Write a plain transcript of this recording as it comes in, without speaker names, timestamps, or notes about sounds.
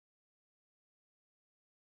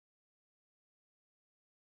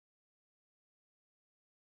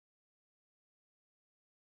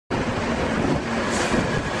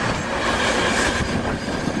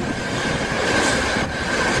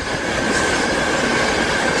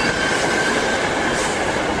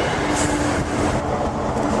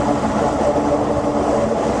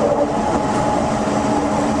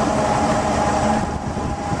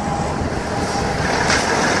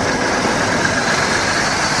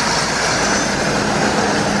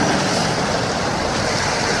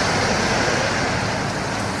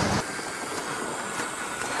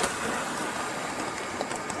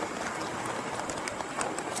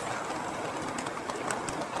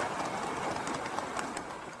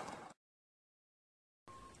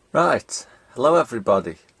Right, hello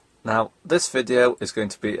everybody. Now this video is going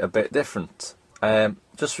to be a bit different.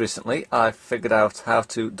 Just recently I figured out how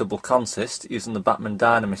to double consist using the Bachmann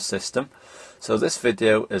Dynamis system. So this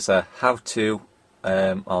video is a how-to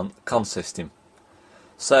on consisting.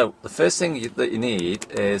 So the first thing that you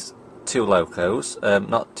need is two locos.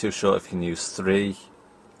 Not too sure if you can use three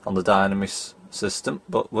on the Dynamis system,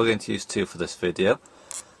 but we're going to use two for this video.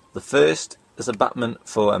 The first is a Bachmann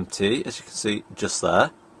 4MT, as you can see just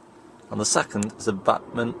there. And the second is a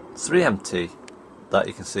Bachmann 3MT that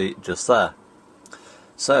you can see just there.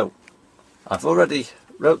 So I've already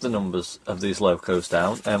wrote the numbers of these locos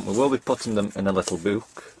down, and we will be putting them in a little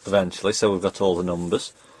book eventually, so we've got all the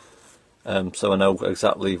numbers. So I know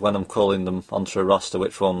exactly when I'm calling them onto a roster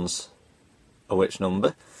which ones are which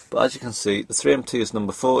number. But as you can see, the 3MT is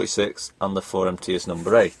number 46 and the 4MT is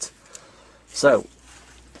number 8. So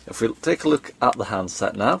if we take a look at the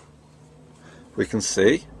handset now, we can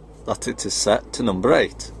see that it is set to number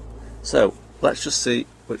 8. So let's just see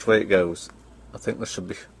which way it goes. I think this should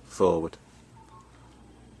be forward.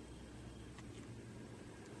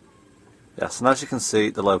 Yes, and as you can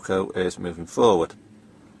see, the loco is moving forward.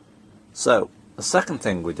 So the second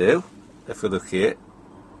thing we do, if we look here,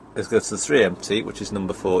 is go to the 3MT, which is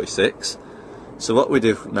number 46. So what we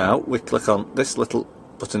do now, we click on this little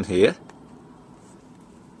button here,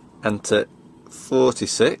 enter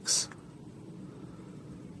 46,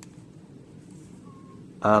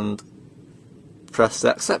 and press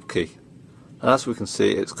the accept key. And as we can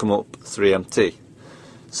see, it's come up 3MT.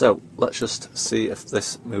 So let's just see if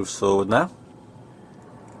this moves forward now.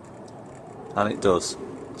 And it does.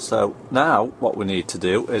 So now what we need to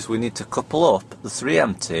do is we need to couple up the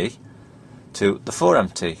 3MT to the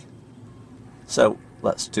 4MT. So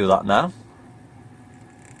let's do that now.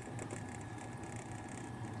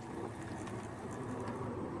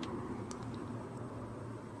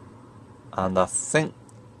 And I think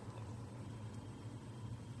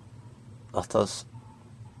that has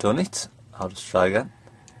done it. I'll just try again.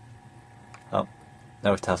 Oh,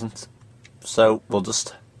 no it hasn't. So we'll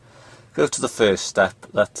just go to the first step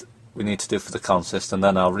that we need to do for the consist, and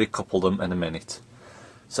then I'll recouple them in a minute.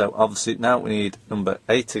 So obviously now we need number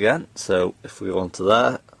 8 again, so if we go onto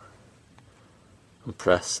there and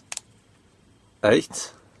press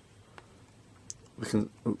 8, we can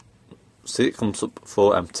see it comes up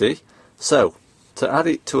 4MT. So to add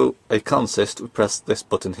it to a consist, we press this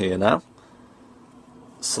button here now.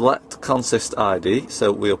 Select consist ID,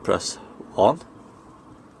 so we'll press 1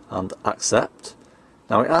 and accept.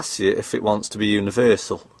 Now it asks you if it wants to be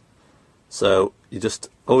universal, so you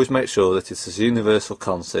just always make sure that it's a universal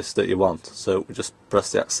consist that you want, so we just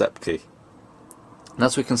press the accept key. And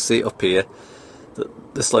as we can see up here,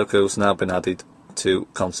 that this loco has now been added to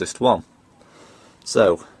consist 1.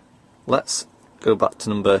 So let's go back to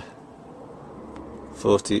number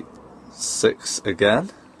 46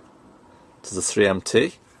 again, to the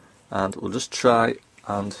 3MT, and we'll just try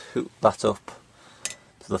and hook that up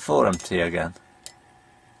to the 4MT again.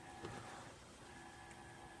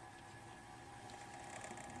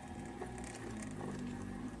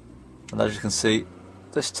 And as you can see,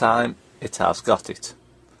 this time it has got it.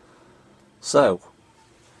 So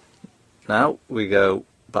now we go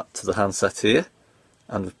back to the handset here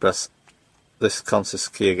and we press this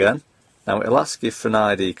consist key again. Now it'll ask you for an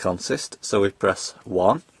ID consist, so we press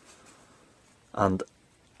 1 and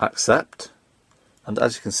accept, and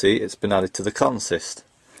as you can see, it's been added to the consist.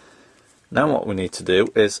 Now what we need to do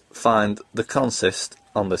is find the consist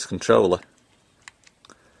on this controller.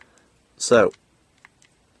 So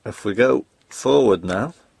if we go forward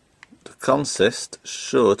now, the consist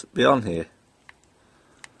should be on here.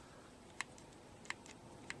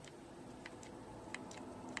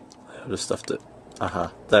 I'll just have to,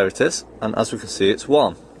 there it is, and as we can see it's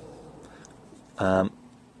 1.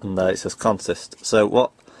 And there it says consist. So what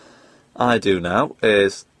I do now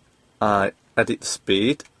is I edit the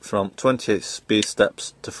speed from 28 speed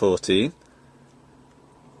steps to 14,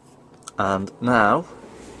 and now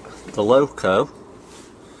the loco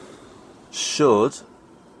should,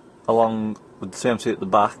 along with the 3MT at the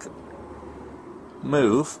back,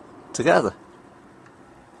 move together.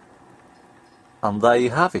 And there you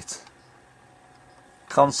have it.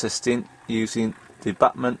 Consisting using the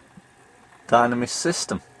Bachmann Dynamis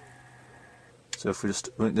system. So if we just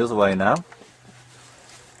run it the other way now,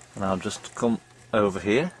 and I'll just come over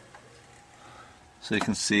here so you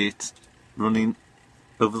can see it running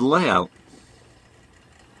over the layout.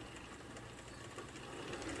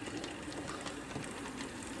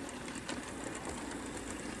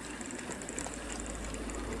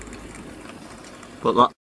 But that